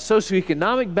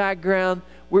 socioeconomic background.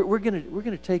 We're going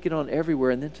to take it on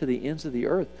everywhere, and then to the ends of the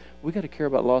earth. We've got to care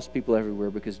about lost people everywhere,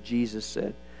 because Jesus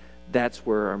said that's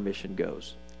where our mission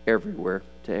goes. Everywhere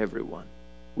to everyone.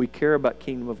 We care about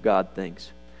kingdom of God things.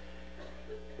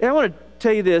 And I want to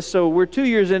tell you this. So we're 2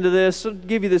 years into this. So I'll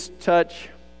give you this touch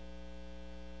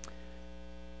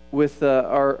with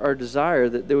our desire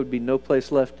that there would be no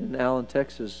place left in Allen,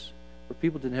 Texas, where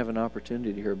people didn't have an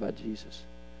opportunity to hear about Jesus.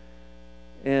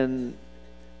 And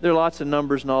there are lots of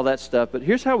numbers and all that stuff. But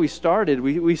here's how we started.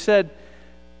 We said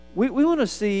we want to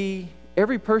see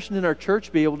every person in our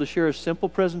church be able to share a simple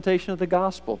presentation of the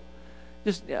gospel.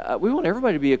 We want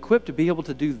everybody to be equipped to be able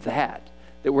to do that.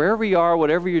 That wherever you are,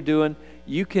 whatever you're doing,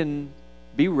 you can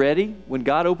be ready when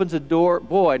God opens a door.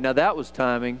 Boy, now that was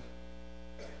timing.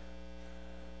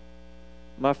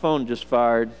 My phone just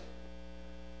fired.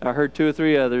 I heard 2 or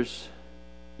 3 others.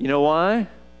 You know why?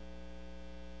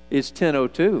 It's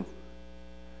 10:02.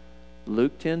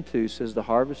 Luke 10:2 says, "The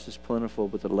harvest is plentiful,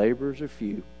 but the laborers are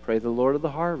few. Pray the Lord of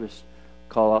the harvest,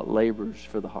 call out laborers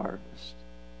for the harvest."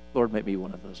 Lord, make me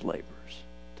one of those laborers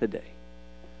today.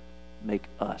 Make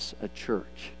us a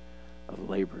church of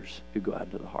laborers who go out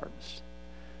into the harvest.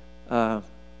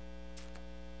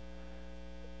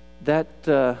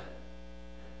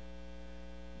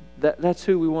 That's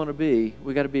who we want to be.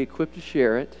 We got to be equipped to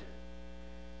share it.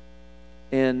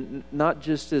 And not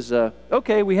just as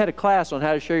okay, we had a class on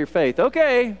how to share your faith.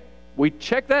 Okay, we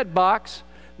check that box.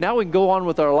 Now we can go on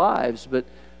with our lives. But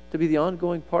to be the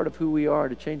ongoing part of who we are,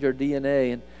 to change our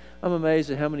DNA. And I'm amazed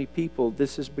at how many people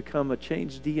this has become a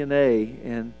changed DNA,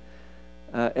 and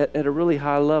at a really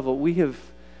high level. We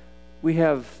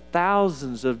have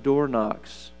thousands of door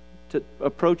knocks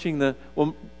approaching the.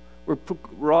 Well,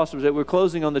 Ross was we're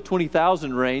closing on the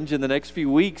 20,000 range in the next few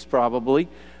weeks, probably,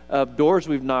 of doors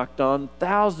we've knocked on.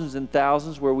 Thousands and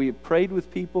thousands where we have prayed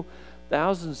with people.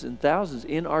 Thousands and thousands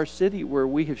in our city where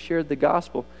we have shared the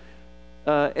gospel.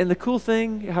 And the cool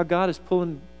thing, how God is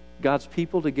pulling God's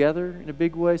people together in a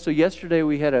big way. So yesterday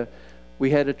we had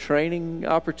a training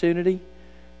opportunity,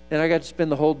 and I got to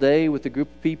spend the whole day with a group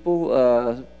of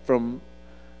people from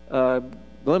Glenn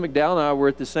McDowell and I were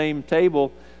at the same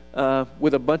table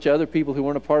with a bunch of other people who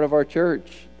weren't a part of our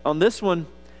church. On this one,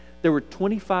 there were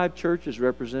 25 churches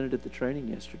represented at the training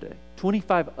yesterday.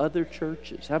 25 other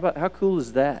churches. How cool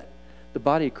is that? The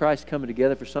body of Christ coming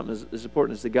together for something as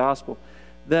important as the gospel.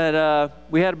 That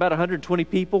we had about 120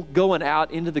 people going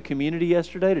out into the community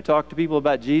yesterday to talk to people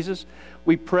about Jesus.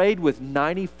 We prayed with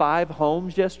 95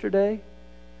 homes yesterday.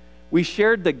 We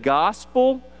shared the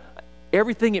gospel,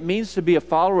 everything it means to be a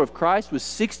follower of Christ, with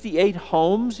 68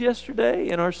 homes yesterday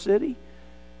in our city.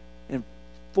 And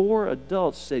 4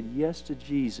 adults said yes to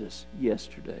Jesus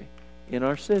yesterday in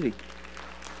our city.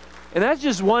 And that's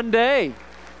just one day.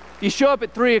 If you show up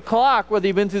at 3 o'clock, whether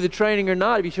you've been through the training or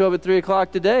not, if you show up at 3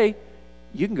 o'clock today,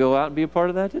 you can go out and be a part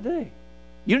of that today.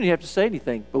 You don't even have to say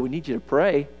anything, but we need you to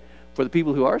pray for the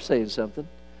people who are saying something.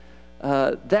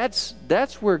 That's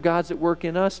where God's at work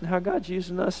in us and how God's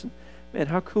using us. And man,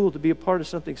 how cool to be a part of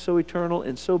something so eternal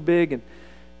and so big, and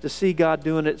to see God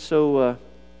doing it so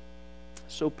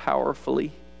so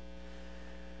powerfully.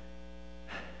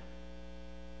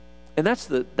 And that's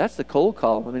the cold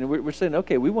call. I mean, we're saying,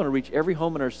 okay, we want to reach every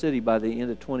home in our city by the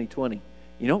end of 2020.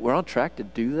 You know, we're on track to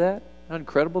do that. How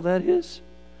incredible that is.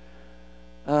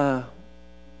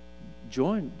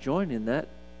 Join in that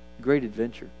great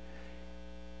adventure.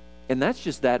 And that's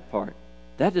just that part.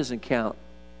 That doesn't count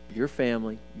your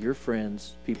family, your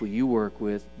friends, people you work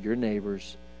with, your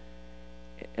neighbors,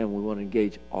 and we want to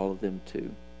engage all of them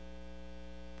too.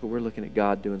 But we're looking at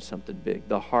God doing something big.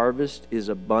 The harvest is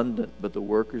abundant, but the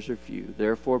workers are few.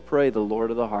 Therefore pray the Lord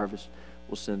of the harvest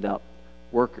will send out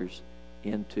workers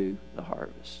into the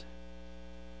harvest.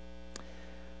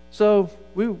 So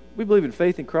we believe in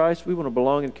faith in Christ. We want to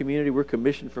belong in community. We're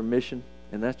commissioned for mission,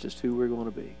 and that's just who we're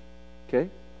going to be. Okay?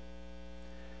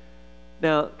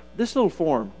 Now, this little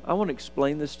form, I want to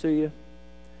explain this to you,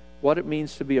 what it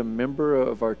means to be a member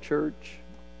of our church.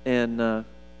 And I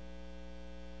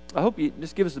hope you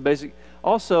just give us the basic.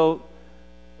 Also,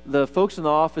 the folks in the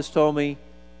office told me,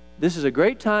 this is a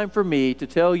great time for me to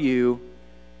tell you,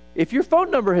 if your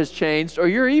phone number has changed or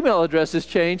your email address has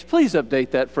changed, please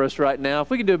update that for us right now. If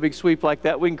we can do a big sweep like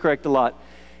that, we can correct a lot.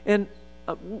 And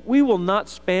we will not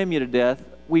spam you to death,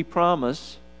 we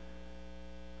promise.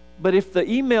 But if the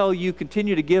email you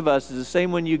continue to give us is the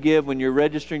same one you give when you're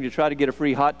registering to try to get a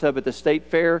free hot tub at the state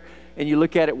fair and you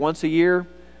look at it once a year,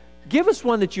 give us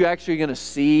one that you actually are going to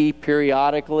see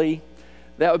periodically.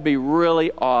 That would be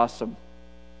really awesome.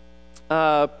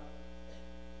 Now,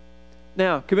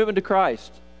 commitment to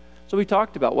Christ. So we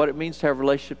talked about what it means to have a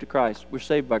relationship to Christ. We're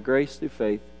saved by grace through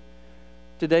faith.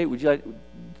 Today, would you like,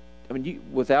 I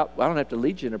don't have to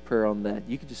lead you in a prayer on that.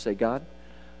 You could just say, God,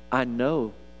 I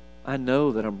know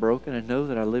that I'm broken. I know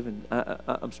that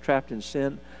I'm trapped in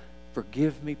sin.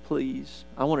 Forgive me, please.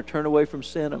 I want to turn away from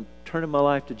sin. I'm turning my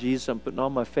life to Jesus. I'm putting all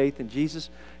my faith in Jesus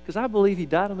because I believe He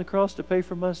died on the cross to pay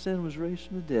for my sin and was raised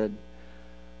from the dead.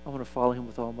 I want to follow Him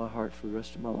with all my heart for the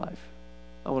rest of my life.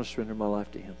 I want to surrender my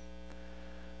life to Him.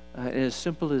 And as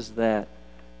simple as that,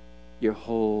 your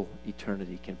whole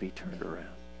eternity can be turned around,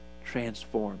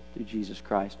 transformed through Jesus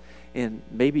Christ. And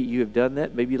maybe you have done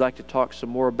that. Maybe you'd like to talk some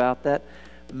more about that.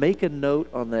 Make a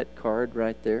note on that card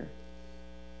right there.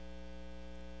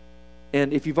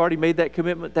 And if you've already made that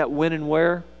commitment, that when and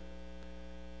where,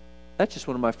 that's just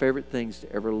one of my favorite things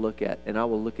to ever look at. And I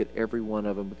will look at every one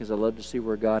of them because I love to see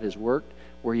where God has worked,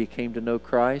 where you came to know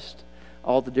Christ,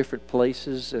 all the different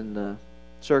places and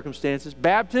circumstances.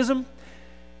 Baptism.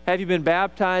 Have you been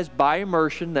baptized by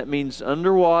immersion? That means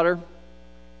underwater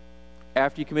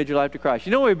after you commit your life to Christ.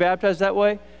 You know why we're baptized that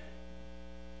way?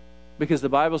 Because the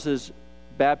Bible says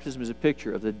baptism is a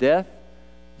picture of the death,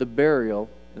 the burial,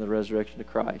 and the resurrection of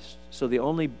Christ. So the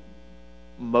only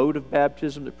mode of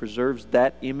baptism that preserves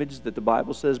that image that the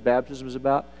Bible says baptism is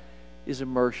about is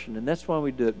immersion. And that's why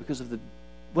we do it, because of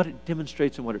what it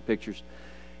demonstrates and what it pictures.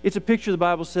 It's a picture, the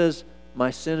Bible says,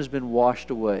 my sin has been washed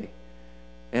away.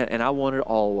 And I want it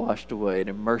all washed away. And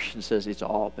immersion says it's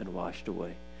all been washed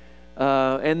away.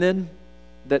 And then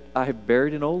that I have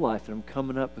buried an old life and I'm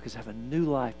coming up because I have a new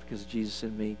life because of Jesus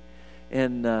in me.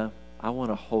 And I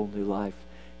want a whole new life.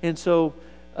 And so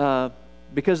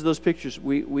because of those pictures,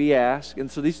 we ask.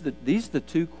 And so these are the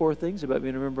two core things about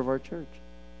being a member of our church.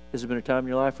 Has there been a time in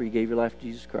your life where you gave your life to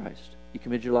Jesus Christ? You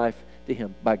committed your life to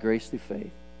Him by grace through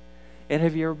faith. And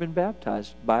have you ever been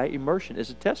baptized by immersion as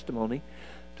a testimony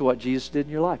to what Jesus did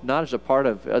in your life? Not as a part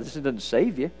of, this doesn't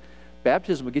save you.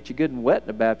 Baptism will get you good and wet in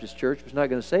a Baptist church, but it's not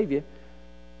going to save you.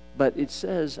 But it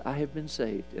says, I have been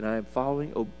saved, and I am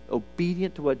following,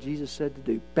 obedient to what Jesus said to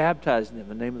do, baptizing them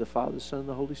in the name of the Father, the Son, and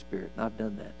the Holy Spirit. And I've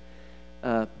done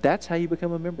that. That's how you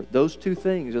become a member. Those two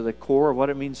things are the core of what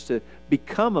it means to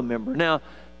become a member. Now,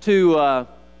 to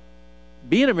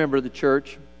being a member of the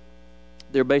church,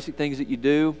 there are basic things that you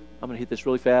do. I'm going to hit this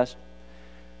really fast.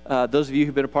 Those of you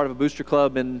who've been a part of a booster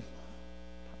club in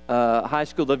high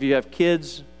school, those of you who have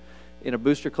kids in a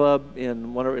booster club,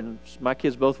 and my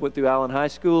kids both went through Allen High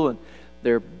School, and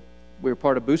we were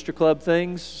part of booster club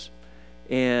things.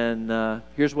 And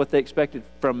here's what they expected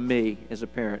from me as a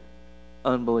parent.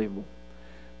 Unbelievable.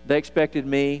 They expected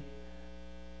me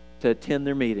to attend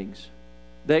their meetings.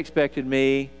 They expected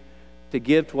me to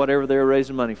give to whatever they were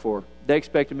raising money for. They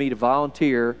expected me to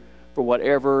volunteer for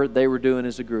whatever they were doing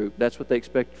as a group. That's what they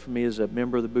expected from me as a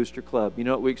member of the Booster Club. You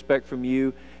know what we expect from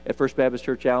you at First Baptist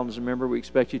Church Allen as a member? We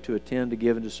expect you to attend, to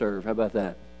give, and to serve. How about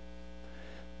that?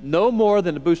 No more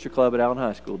than the Booster Club at Allen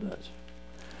High School does.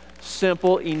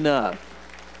 Simple enough.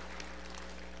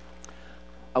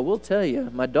 I will tell you,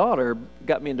 my daughter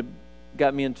got me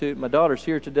into, my daughter's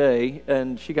here today,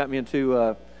 and she got me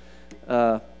into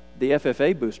the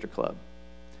FFA Booster Club.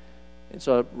 And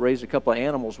so I raised a couple of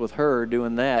animals with her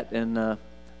doing that, and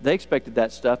they expected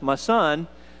that stuff. My son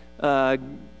got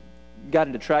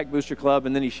into Track Booster Club,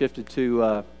 and then he shifted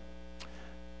to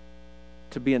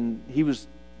being, he was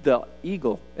the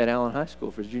Eagle at Allen High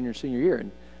School for his junior and senior year,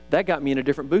 and that got me in a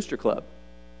different booster club.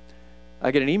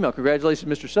 I get an email,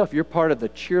 congratulations, Mr. Self, you're part of the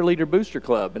cheerleader booster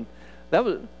club. And that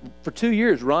was, for 2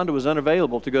 years, Rhonda was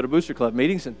unavailable to go to booster club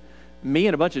meetings, and me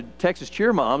and a bunch of Texas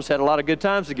cheer moms had a lot of good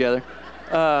times together.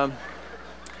 If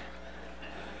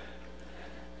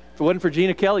it wasn't for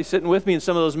Gina Kelly sitting with me in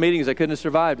some of those meetings, I couldn't have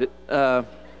survived it.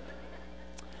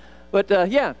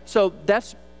 Yeah, so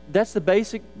that's the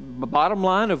basic bottom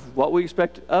line of what we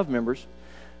expect of members.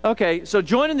 Okay, so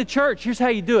joining the church, here's how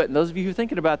you do it. And those of you who are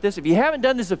thinking about this, if you haven't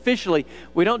done this officially,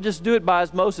 we don't just do it by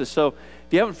osmosis. So if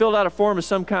you haven't filled out a form of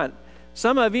some kind,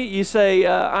 some of you say,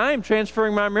 I'm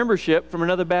transferring my membership from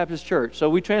another Baptist church. So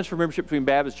we transfer membership between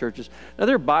Baptist churches. Now,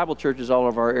 there are Bible churches all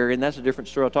over our area, and that's a different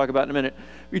story I'll talk about in a minute.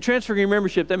 If you're transferring your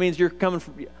membership, that means you're coming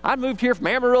from, I moved here from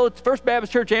Amarillo, First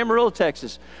Baptist Church, Amarillo,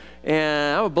 Texas.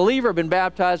 And I'm a believer, I've been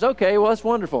baptized. Okay, well, that's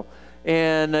wonderful.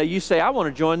 And you say, I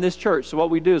want to join this church. So what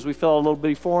we do is we fill out a little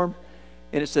bitty form,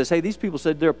 and it says, hey, these people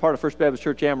said they're a part of First Baptist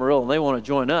Church Amarillo, and they want to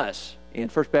join us in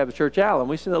First Baptist Church Allen.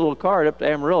 We send that little card up to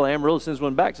Amarillo. Amarillo sends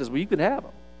one back and says, well, you can have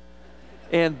them.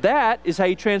 And that is how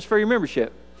you transfer your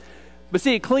membership. But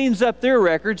see, it cleans up their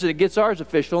records, and it gets ours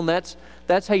official, and that's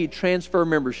how you transfer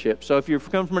membership. So if you're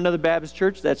coming from another Baptist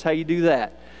church, that's how you do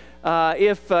that.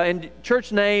 And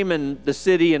church name and the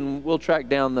city, and we'll track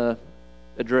down the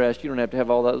address. You don't have to have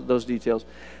all those details.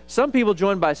 Some people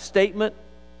join by statement,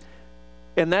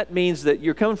 and that means that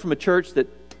you're coming from a church that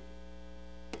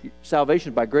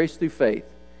salvation is by grace through faith.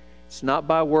 It's not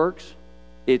by works.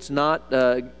 It's not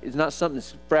something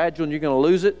that's fragile and you're going to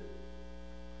lose it.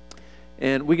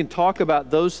 And we can talk about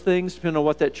those things depending on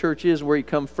what that church is and where you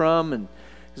come from. And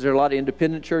because there are a lot of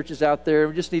independent churches out there,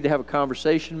 we just need to have a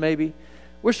conversation maybe.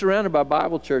 We're surrounded by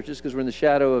Bible churches because we're in the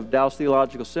shadow of Dallas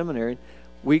Theological Seminary.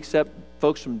 We accept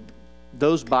folks from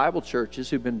those Bible churches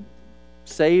who've been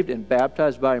saved and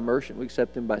baptized by immersion. We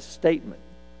accept them by statement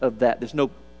of that. There's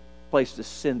no place to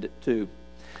send it to.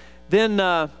 Then,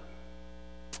 for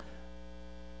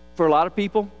a lot of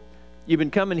people, you've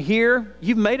been coming here.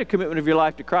 You've made a commitment of your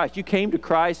life to Christ. You came to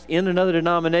Christ in another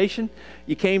denomination.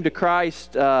 You came to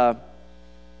Christ through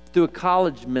a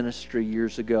college ministry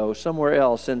years ago, somewhere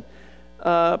else. And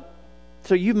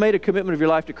so you've made a commitment of your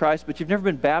life to Christ, but you've never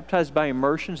been baptized by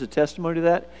immersion as a testimony to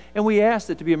that. And we ask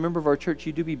that to be a member of our church,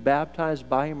 you do be baptized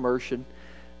by immersion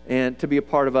and to be a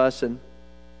part of us. And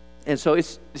so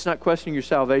it's not questioning your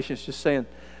salvation. It's just saying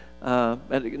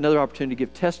another opportunity to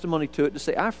give testimony to it, to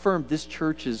say, I affirm this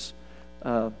church's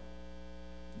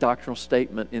doctrinal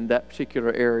statement in that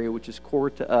particular area, which is core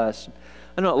to us.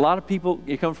 I know a lot of people,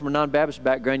 you come from a non-Baptist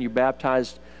background, you're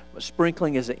baptized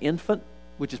sprinkling as an infant,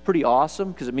 which is pretty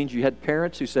awesome because it means you had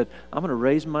parents who said, I'm going to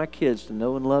raise my kids to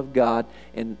know and love God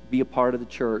and be a part of the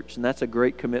church. And that's a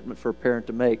great commitment for a parent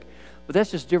to make. But that's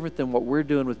just different than what we're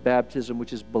doing with baptism,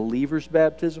 which is believer's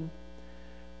baptism,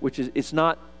 which is, it's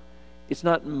not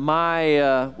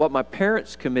my what my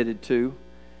parents committed to,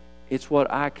 it's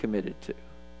what I committed to.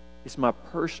 It's my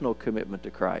personal commitment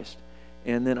to Christ.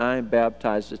 And then I am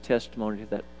baptized as a testimony to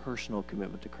that personal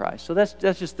commitment to Christ. So that's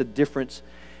just the difference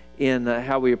in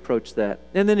how we approach that.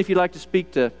 And then if you'd like to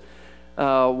speak to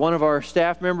one of our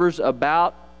staff members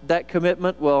about that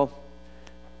commitment, well,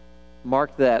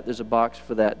 mark that. There's a box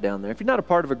for that down there. If you're not a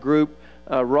part of a group,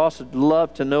 Ross would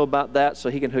love to know about that so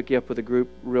he can hook you up with a group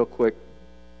real quick.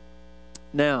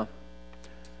 Now,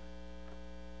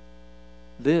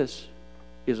 this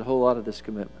is a whole lot of this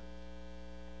commitment.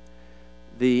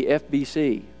 The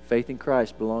FBC, Faith in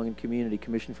Christ, Belonging Community,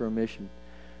 Commission for a Mission,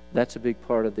 that's a big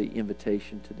part of the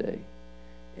invitation today.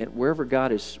 And wherever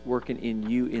God is working in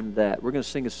you in that, we're going to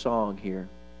sing a song here.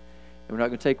 And we're not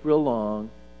going to take real long.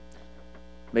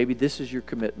 Maybe this is your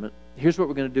commitment. Here's what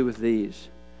we're going to do with these.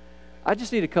 I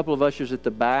just need a couple of ushers at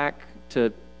the back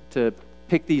to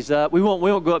pick these up. We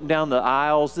won't go up and down the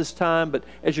aisles this time, but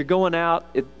as you're going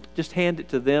out, just hand it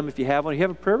to them if you have one. You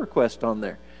have a prayer request on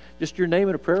there. Just your name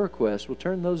and a prayer request. We'll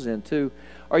turn those in too.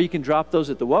 Or you can drop those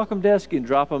at the welcome desk. You can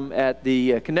drop them at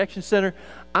the Connection Center.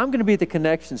 I'm going to be at the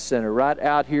Connection Center right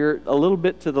out here a little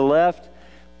bit to the left.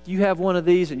 If you have one of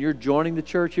these and you're joining the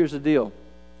church, here's the deal.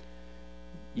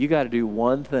 You got to do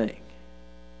one thing.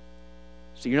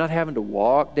 So you're not having to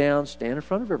walk down, stand in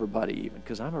front of everybody even,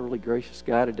 because I'm a really gracious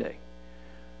guy today.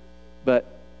 But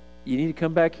you need to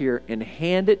come back here and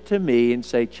hand it to me and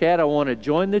say, Chad, I want to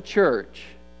join the church.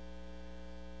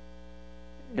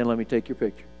 And let me take your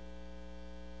picture.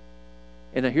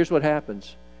 And now here's what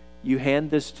happens. You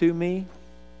hand this to me,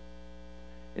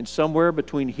 And somewhere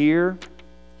between here,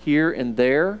 and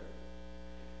there,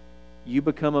 you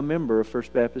become a member of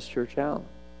First Baptist Church Allen.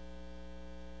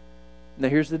 Now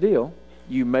here's the deal.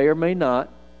 You may or may not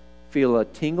feel a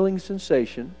tingling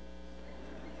sensation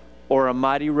or a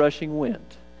mighty rushing wind.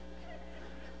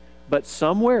 But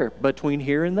somewhere between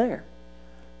here and there,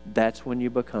 that's when you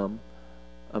become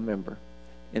a member.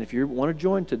 And if you want to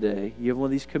join today, you have one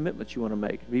of these commitments you want to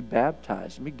make. Be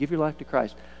baptized. Give your life to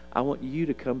Christ. I want you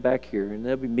to come back here, and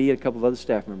there'll be me and a couple of other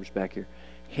staff members back here.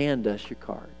 Hand us your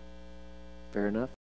card. Fair enough?